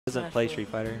Doesn't play Street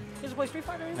Fighter. He doesn't play Street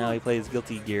Fighter anymore? No, he plays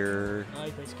Guilty Gear. Oh, he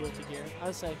plays Guilty Gear. I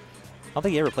would say. I don't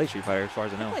think he ever played Street Fighter, as far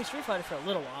as I know. He played Street Fighter for a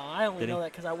little while. I only know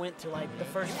that because I went to like the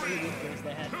first 3 weekends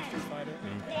they had for Street Fighter.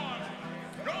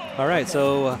 All right,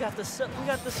 so we got the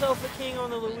Sofaking on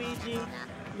the Luigi.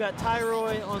 We got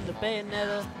Tyroy on the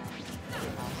Bayonetta.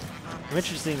 I'm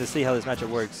interested to see how this matchup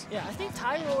works. Yeah, I think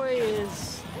Tyroy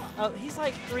is he's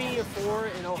like 3 or 4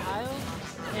 in Ohio.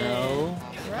 No,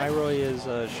 Tyroy is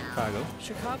Chicago.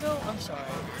 Chicago? I'm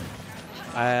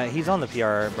sorry. He's on the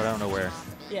PR, but I don't know where.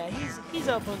 Yeah, he's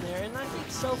up on there, and I think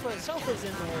Sofa's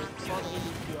in there on the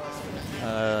indie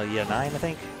PR. Yeah, 9 I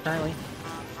think currently.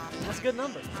 That's a good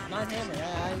number. 9 hammer.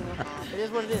 I don't know. It is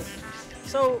what it is.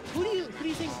 So who do you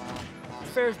think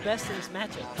fares best in this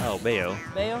matchup? Oh, Bayo.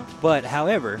 Bayo? But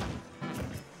however,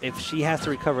 if she has to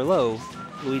recover low,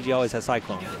 Luigi always has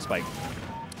Cyclone Spike.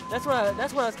 That's what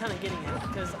I was kind of getting at,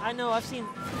 because I know I've seen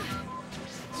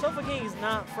Sofaking is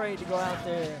not afraid to go out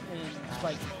there and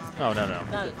spike. Oh, no.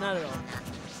 Not at all.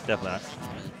 Definitely not.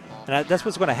 And that's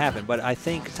what's going to happen. But I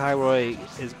think Tyroy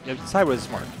is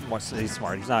smart. He's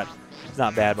smart. He's not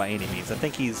bad by any means. I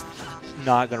think he's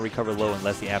not going to recover low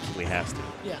unless he absolutely has to.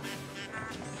 Yeah.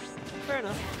 Fair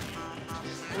enough.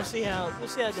 We'll see how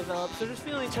it develops. They're just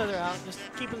feeling each other out, just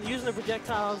using the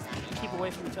projectiles, keep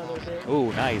away from each other a bit. Oh,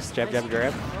 nice. Jab, jab,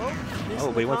 grab.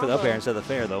 Oh, but he went for the up air instead of the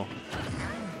fair, though.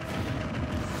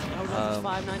 Now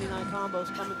 $5.99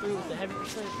 combos coming through with the heavy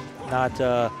percent.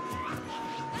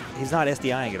 He's not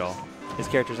SDIing at all. His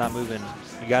character's not moving.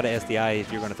 You got to SDI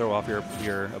if you're going to throw off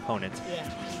your opponent. Yeah,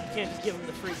 you can't just give him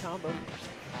the free combo.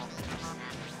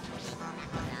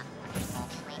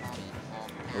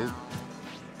 Ooh.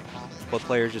 Both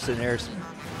players just sitting there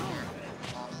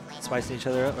spicing each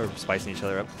other up, or spicing each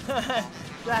other up. I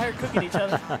heard cooking each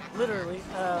other, literally.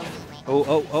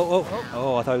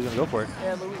 Oh, I thought he was going to go for it.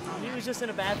 Yeah, he was just in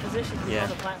a bad position. He was on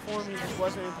the platform. He just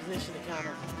wasn't in position to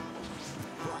counter.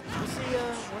 You see,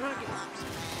 we're not getting...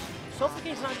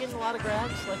 Sofaking's not getting a lot of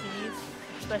grabs like he needs,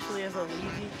 especially as a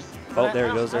Luigi. Oh, there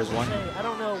he goes. There's one. I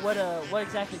don't know what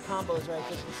exactly combos right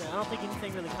this percent. I don't think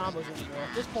anything really combos anymore.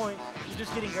 At this point, you're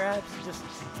just getting grabs, you just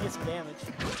get some damage.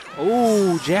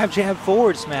 Oh, jab, jab,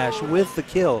 forward smash with the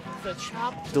kill. The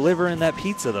chop. Delivering that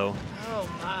pizza, though. Oh,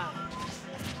 my.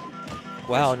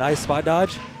 Wow, nice spot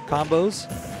dodge. Combos.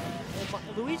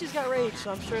 Luigi's got rage,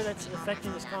 so I'm sure that's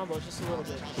affecting his combos just a little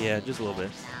bit. Yeah, just a little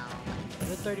bit.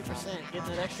 Good 30%, getting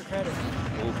that extra credit.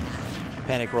 Ooh.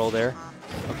 Panic roll there.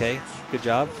 Okay, good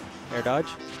job. Air dodge.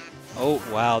 Oh,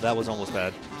 wow, that was almost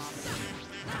bad.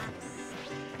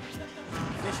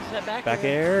 Back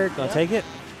air, gonna take it.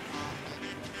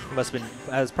 Must have been,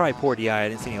 that was probably poor DI, I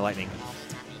didn't see any lightning.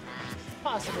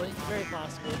 Possibly, very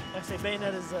possibly. I say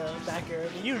Bayonetta's back air,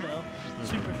 I mean, you know,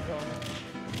 super strong.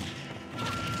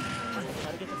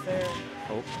 Gotta get the fair.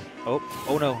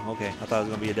 Oh no, okay. I thought it was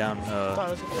gonna be a down. Thought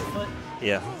it was gonna be a foot.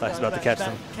 Yeah, I thought I was about to catch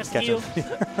some. Catch him.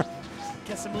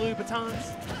 Catch some Louis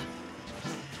Vuittons.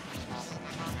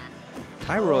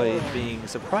 Tyroy being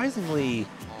surprisingly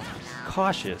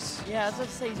cautious. Yeah, I was going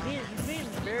to say he's being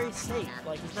very safe.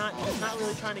 Like he's not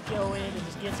really trying to go in and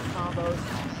just get some combos.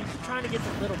 He's trying to get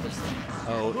the little percent.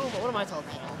 Oh. What am I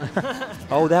talking about?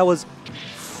 Oh, that was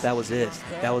it.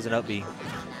 That was an up B.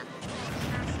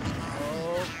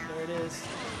 Oh, there it is.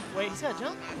 Wait, he's got a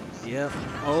jump? Yeah.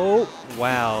 Oh,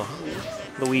 wow.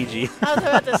 Luigi. I was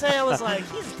about to say, I was like,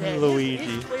 he's dead. Luigi.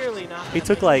 He's clearly not. He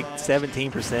took like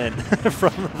 17%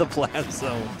 from the blast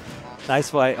zone. Nice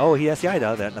fight. Oh, he SDI'd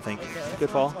out of that, I think. Okay, good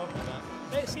fall.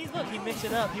 Hey, see, look, he mixed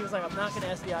it up. He was like, I'm not going to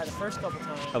SDI the first couple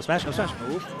times. Oh, smash, oh, smash.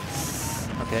 Ooh.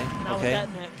 Okay, now okay. With that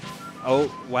neck.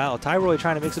 Oh, wow. Tyroy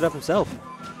trying to mix it up himself.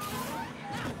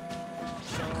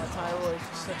 Showing that Tyroy is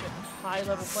just such a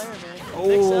high-level player, man.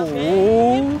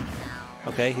 Oh.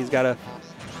 Okay, he's got a...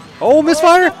 Oh,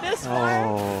 misfire! Misfire.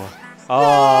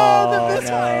 Oh, no, the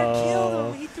misfire killed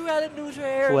him. He threw out a neutral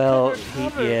air. Well,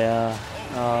 yeah.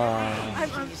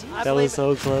 That was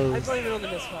so close. I blame it on the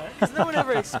misfire because no one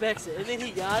ever expects it, and then he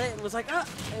got it and was like, ah,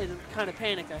 and kind of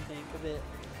panicked, I think, a bit.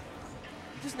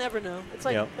 You just never know. It's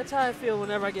like that's how I feel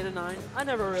whenever I get a 9. I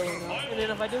never really know, and then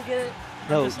if I do get it,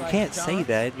 no, you like, can't say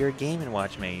that. You're a Game &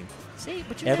 Watch main. See,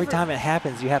 but you every time it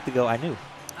happens, you have to go. I knew.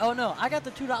 Oh no, I got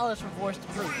the $2 from Voice to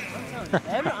Prove. I'm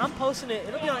telling you, I'm posting it.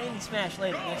 It'll be on Indie Smash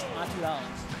later next to my $2.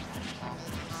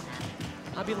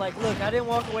 I'll be like, look, I didn't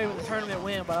walk away with the tournament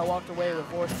win, but I walked away with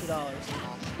Voice $2.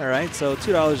 All right, so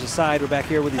 $2 aside, we're back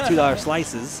here with the $2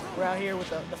 slices. We're out here with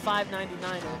the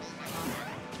 $5.99.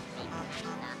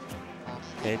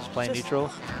 Okay, just playing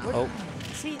neutral. Oh,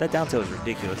 see, that down tilt is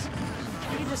ridiculous.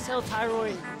 you can just tell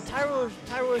Tyroy's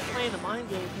playing a mind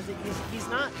game because he's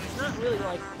not really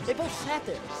like, they both sat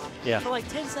there for like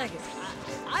 10 seconds.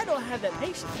 I don't have that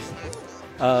patience.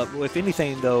 If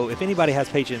anything, though, if anybody has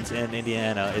patience in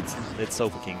Indiana, it's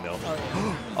Sofaking, though. Oh,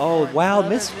 yeah. Oh wow,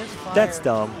 that's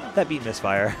dumb. That beat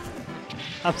Misfire.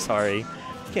 I'm sorry.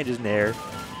 You can't just nair.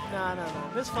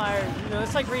 No. Misfire, you know,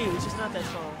 it's like Ryu. It's just not that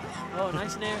strong. Oh,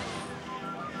 nice nair.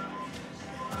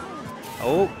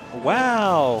 Oh,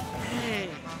 wow. Dang.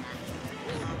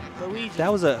 Luigi.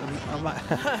 That was a...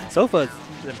 Sofa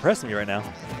is impressing me right now.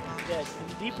 Yeah,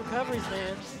 deep recoveries,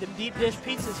 man. Them deep dish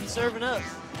pizzas he's serving up.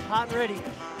 Hot and ready.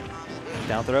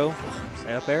 Down throw.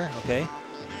 Right up there. Okay.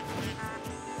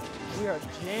 We are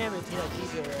jamming to that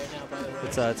DJ right now, by the way.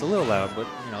 It's a little loud, but,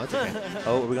 you know, it's okay.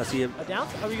 Oh, are we going to see a down?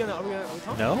 Are we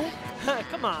talking? No?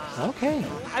 Come on. Okay.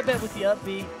 I bet with the up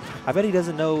B. I bet he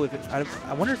doesn't know if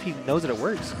I wonder if he knows that it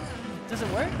works. Does it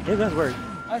work? It does work.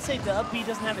 I'd say the up B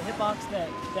doesn't have a hitbox that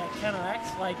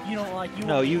counteracts. Like, you don't like you.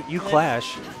 No, you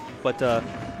clash, but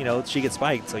you know, she gets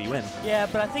spiked, so you win. Yeah,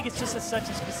 but I think it's just such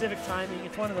a specific timing.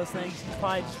 It's one of those things. He's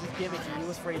probably just gimmicking. He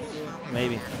was afraid to do it.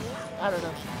 Maybe. I don't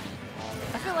know.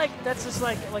 I feel like that's just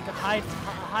like a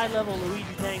high level Luigi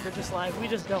thing. They're just like, we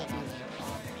just don't do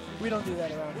that. We don't do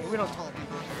that around here. We don't taunt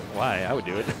people. Why? I would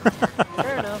do it.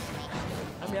 Fair enough.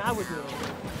 I mean, I would do it.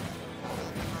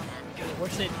 We're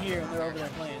sitting here and they're over there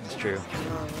playing. It's true. You know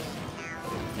what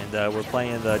I mean? And we're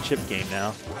playing the chip game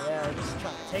now. Yeah, we're just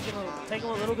taking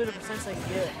a little bit of percents they can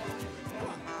get.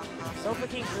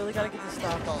 Sofaking's really got to get the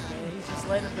stock off, man. He's just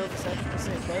letting him build this extra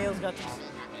percent. Bayo's got these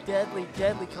deadly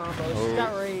combos. He's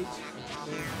got rage.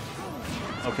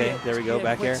 Okay, there we go.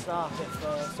 Back here. Stop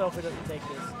if Sofa doesn't take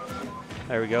this.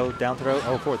 There we go. Down throw.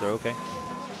 Oh, forward throw. Okay.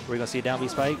 We're going to see a down B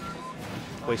spike.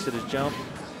 Wasted his jump.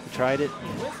 He tried it.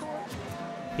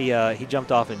 He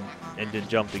jumped off and then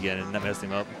jumped again, and that messed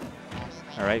him up.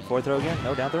 All right, forward throw again.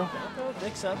 No, down throw. Down throw,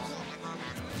 mix-ups.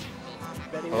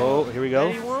 Oh, here we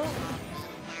go.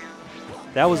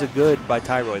 That was a good by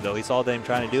Tyroy, though. He saw them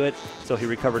trying to do it, so he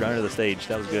recovered under the stage.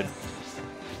 That was good.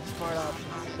 Smart option,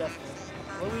 definitely.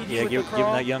 Luigi yeah, give him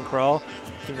that young crawl.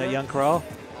 Give him that young crawl.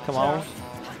 Come on.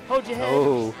 Hold your head.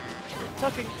 Oh.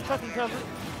 Tucking cover.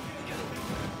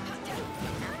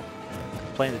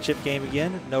 Playing the chip game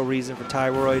again. No reason for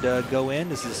Tyroy to go in.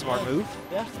 This is a smart move.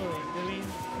 Definitely. I mean,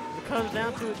 it comes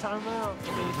down to a timeout.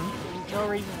 I mean, there's no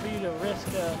reason for you to risk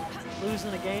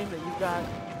losing a game that you've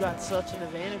got such an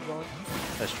advantage on.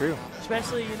 That's true.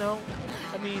 Especially, you know,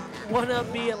 I mean, one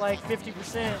up B at like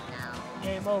 50%,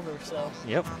 game over. So.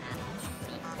 Yep.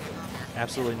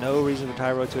 Absolutely no reason for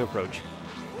Tyroy to approach.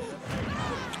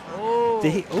 Oh.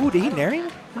 Did he nair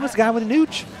him? He must have got with a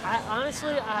nooch.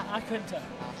 Honestly, I couldn't tell.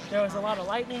 There was a lot of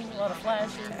lightning, a lot of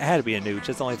flashing. It had to be a nooch.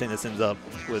 That's the only thing that sends up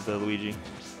with Luigi.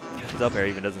 His up air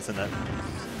even doesn't send that.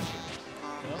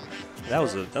 That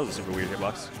was a super weird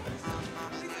hitbox.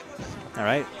 All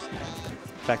right.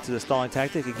 Back to the stalling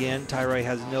tactic. Again, Tyroy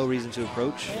has no reason to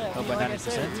approach. Yeah, Up by like 90%. I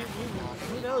said,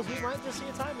 who knows? We might just see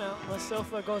a timeout unless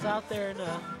Sofa goes out there and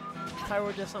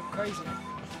Tyroy does something crazy.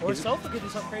 Or Sofa could do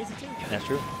something crazy too. That's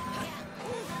true.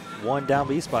 One down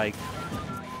B spike.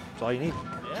 That's all you need.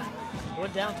 Yeah.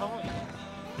 One down taunt.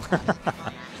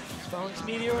 Strongest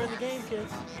meteor in the game,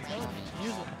 kids.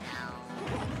 Use it.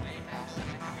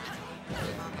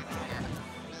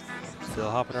 Still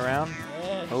hopping around.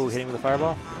 Yeah, oh, hitting with a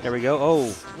fireball. There we go.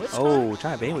 Oh,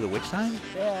 trying to bait with a witch time?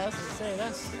 Yeah, that's what I say.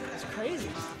 That's crazy.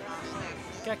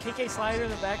 Got KK Slider in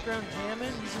the background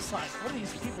jamming. He's just like, what are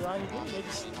these people out here doing?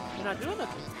 They're not doing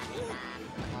nothing.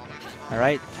 All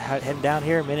right, heading down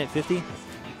here, minute 50.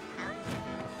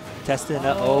 Testing.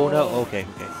 Oh no. Okay.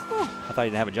 I thought he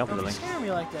didn't have a jump in the lane. Scare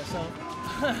me like that, so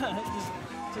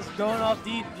just going off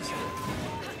deep. Just,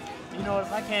 you know,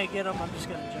 if I can't get him, I'm just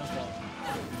gonna jump off.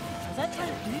 Was that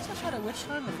time? Did he just try to witch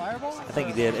time the fireball? I think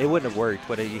he did. It wouldn't have worked,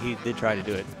 but he did try to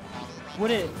do it. Would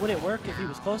it work if he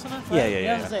was close enough? Yeah, right?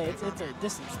 yeah. I was gonna say it's a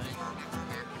distance thing.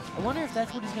 I wonder if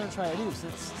that's what he's gonna try to do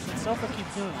since Sofa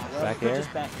keeps doing it. Well, back air.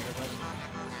 Just back air,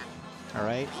 but. All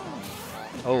right.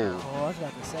 Oh, I was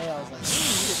about to say, I was like,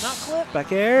 he did not flip.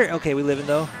 Back air. Okay, we living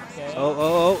though. Okay.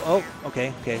 Oh.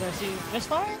 Okay. You gonna see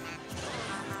misfire?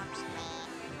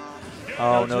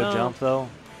 Oh, no jump though.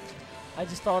 I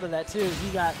just thought of that too. He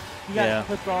got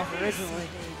flipped off originally.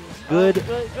 Good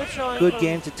showing. Good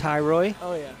game to Tyroy.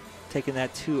 Oh yeah. Taking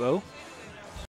that 2-0.